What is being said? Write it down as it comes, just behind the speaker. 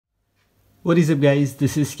What is up guys,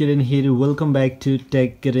 this is Karan here. Welcome back to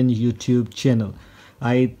Tech Karan YouTube channel.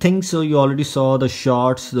 I think so you already saw the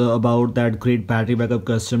shorts about that great battery backup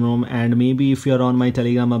custom ROM, and maybe if you're on my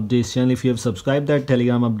Telegram updates channel, if you have subscribed that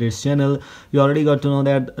Telegram updates channel, you already got to know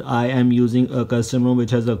that I am using a custom ROM which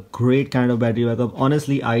has a great kind of battery backup.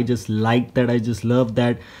 Honestly, I just like that, I just love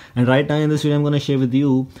that. And right now in this video I'm going to share with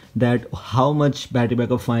you that how much battery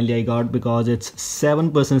backup finally I got, because it's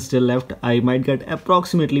 7% still left. I might get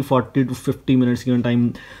approximately 40 to 50 minutes given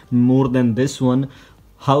time more than this one.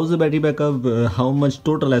 How's the battery backup, how much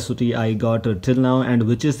total SOT I got till now, and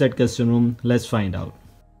which is that custom ROM? Let's find out.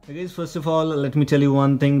 Okay guys, first of all, let me tell you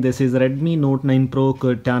one thing. This is Redmi Note 9 Pro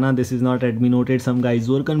Cortana. This is not Redmi Note 8. Some guys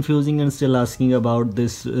were confusing and still asking about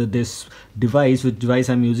this device, which device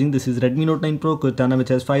I'm using. This is Redmi Note 9 Pro Cortana, which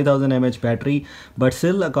has 5000 mAh battery, but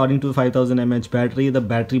still according to 5000 mAh battery, the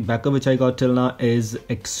battery backup which I got till now is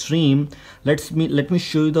extreme. Let me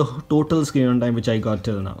show you the total screen on time which I got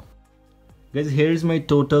till now. Guys, here is my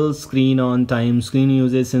total screen on time. Screen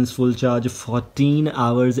usage since full charge 14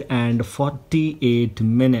 hours and 48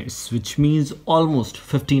 minutes, which means almost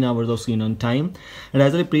 15 hours of screen on time. And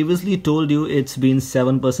as I previously told you, it's been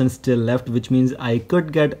 7% still left, which means I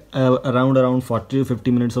could get around 40 to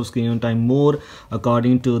 50 minutes of screen on time more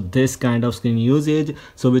according to this kind of screen usage.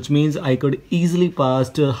 So which means I could easily pass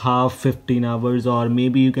to half 15 hours, or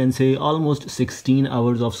maybe you can say almost 16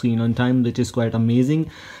 hours of screen on time, which is quite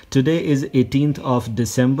amazing. Today is 18th of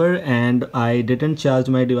December and I didn't charge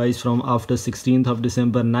my device from after 16th of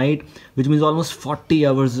December night, which means almost 40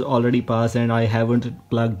 hours already passed and I haven't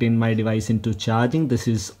plugged in my device into charging. This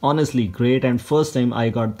is honestly great, and first time I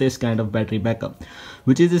got this kind of battery backup.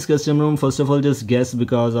 Which is this custom ROM? First of all, just guess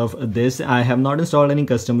because of this. I have not installed any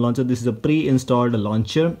custom launcher. This is a pre-installed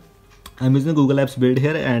launcher. I'm using the Google Apps build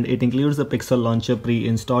here, and it includes the Pixel launcher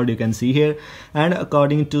pre-installed, you can see here. And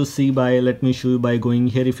according to let me show you by going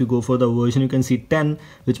here. If you go for the version, you can see 10,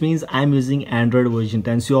 which means I'm using Android version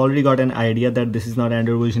 10. So you already got an idea that this is not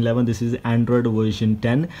Android version 11, this is Android version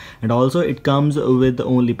 10. And also it comes with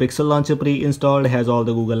only Pixel launcher pre-installed, has all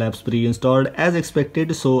the Google Apps pre-installed as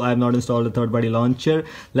expected. So I've not installed a third-party launcher.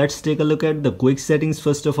 Let's take a look at the quick settings.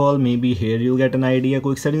 First of all, maybe here you get an idea.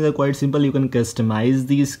 Quick settings are quite simple. You can customize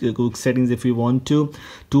these quick settings if you want to.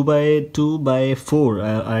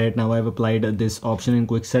 2x4 right now I've applied this option in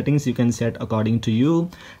quick settings. You can set according to you.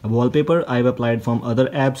 A wallpaper I've applied from other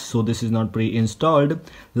apps, so this is not pre-installed.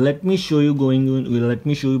 Let me show you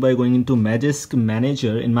by going into Magisk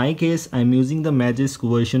Manager. In my case, I'm using the Magisk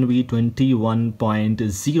version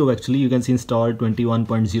v21.0. actually you can see installed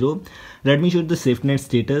 21.0. Let me show you the safety net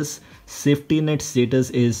status. Safety net status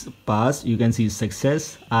is passed. You can see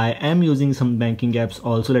success. I am using some banking apps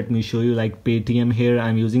also. Let me show you, like Paytm here.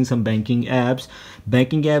 I'm using some banking apps.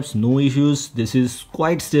 No issues. This is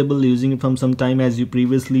quite stable, using it from some time. As I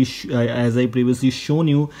previously shown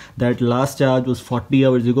you that last charge was 40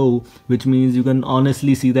 hours ago, which means you can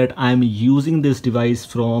honestly see that I'm using this device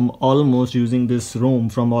from almost using this ROM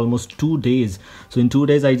from almost 2 days. So in 2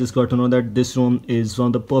 days I just got to know that this ROM is one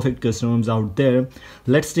of the perfect custom ROMs out there.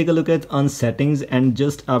 Let's take a look at on settings, and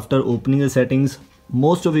just after opening the settings,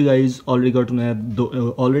 most of you guys already got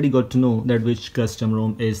to know that which custom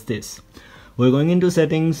ROM is this. We're going into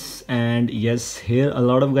settings, and yes, here a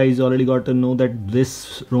lot of guys already got to know that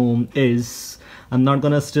this ROM is, I'm not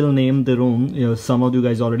gonna still name the ROM. Some of you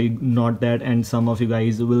guys already know that, and some of you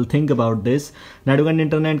guys will think about this. Network and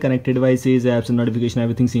internet, connected devices, apps and notification,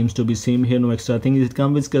 everything seems to be same here, no extra things. It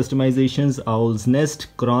comes with customizations, Owl's Nest,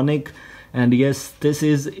 Chronic, and yes, this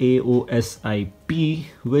is AOSIP,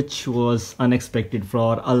 which was unexpected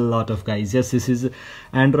for a lot of guys. Yes, this is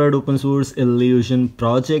Android open source Illusion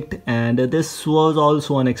project, and this was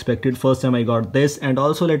also unexpected. First time I got this. And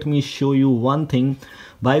also let me show you one thing.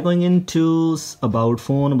 By going into about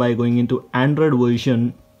phone, by going into Android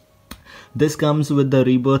version, this comes with the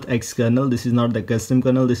Rebirth X kernel. This is not the custom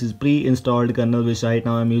kernel, this is pre-installed kernel which right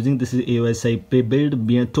now I'm using. This is AOSIP build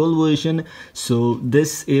tool version. So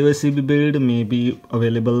this AOSIP build may be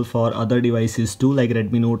available for other devices too, like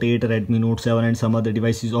Redmi Note 8, Redmi Note 7 and some other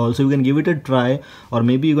devices also. You can give it a try, or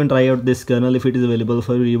maybe you can try out this kernel if it is available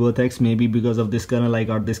for Rebirth X. Maybe because of this kernel I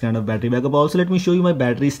got this kind of battery backup. Also let me show you my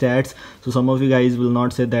battery stats, so some of you guys will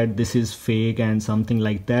not say that this is fake and something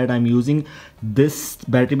like that. I'm using this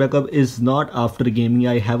battery backup is not after gaming.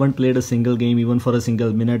 I haven't played a single game even for a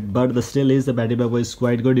single minute, but the still is the battery backup is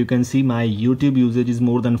quite good. You can see my YouTube usage is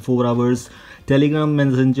more than 4 hours. Telegram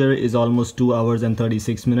Messenger is almost 2 hours and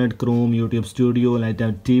 36 minutes. Chrome, YouTube Studio,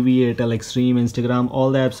 Nighttime TV, Airtel Extreme, Instagram,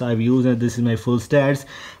 all the apps I've used, and this is my full stats.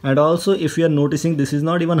 And also, if you are noticing, this is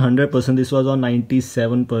not even 100%. This was on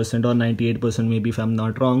 97% or 98% maybe, if I'm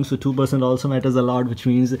not wrong. So 2% also matters a lot, which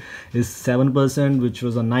means is 7%, which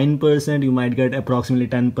was on 9%. You might get approximately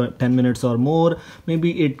 10 minutes or more.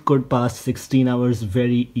 Maybe it could pass 16 hours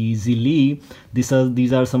very easily. These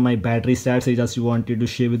are some of my battery stats I just wanted to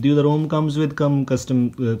share with you. The ROM comes with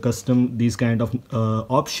custom these kind of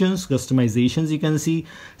options, customizations. You can see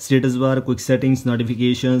status bar, quick settings,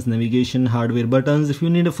 notifications, navigation, hardware buttons. If you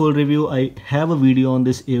need a full review, I have a video on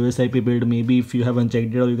this AOSIP build. Maybe if you haven't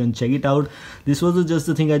checked it out, you can check it out. This was just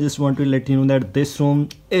the thing I just want to let you know, that this ROM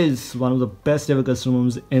is one of the best ever custom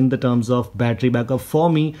ROMs in the terms of battery backup for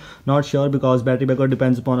me. Not sure, because battery backup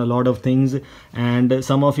depends upon a lot of things, and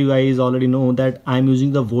some of you guys already know that I'm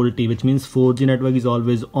using the VoLTE, which means 4G network is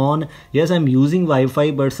always on. Yes, I'm using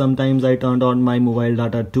Wi-Fi, but sometimes I turned on my mobile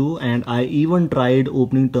data too, and I even tried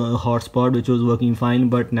opening hotspot, which was working fine,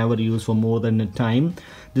 but never used for more than a time.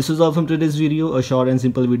 This is all from today's video, a short and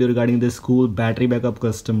simple video regarding this cool battery backup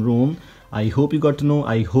custom ROM. I hope you got to know.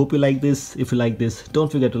 I hope you like this. If you like this,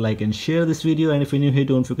 don't forget to like and share this video, and if you're new here,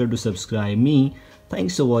 don't forget to subscribe me.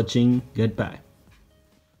 Thanks for watching. Goodbye.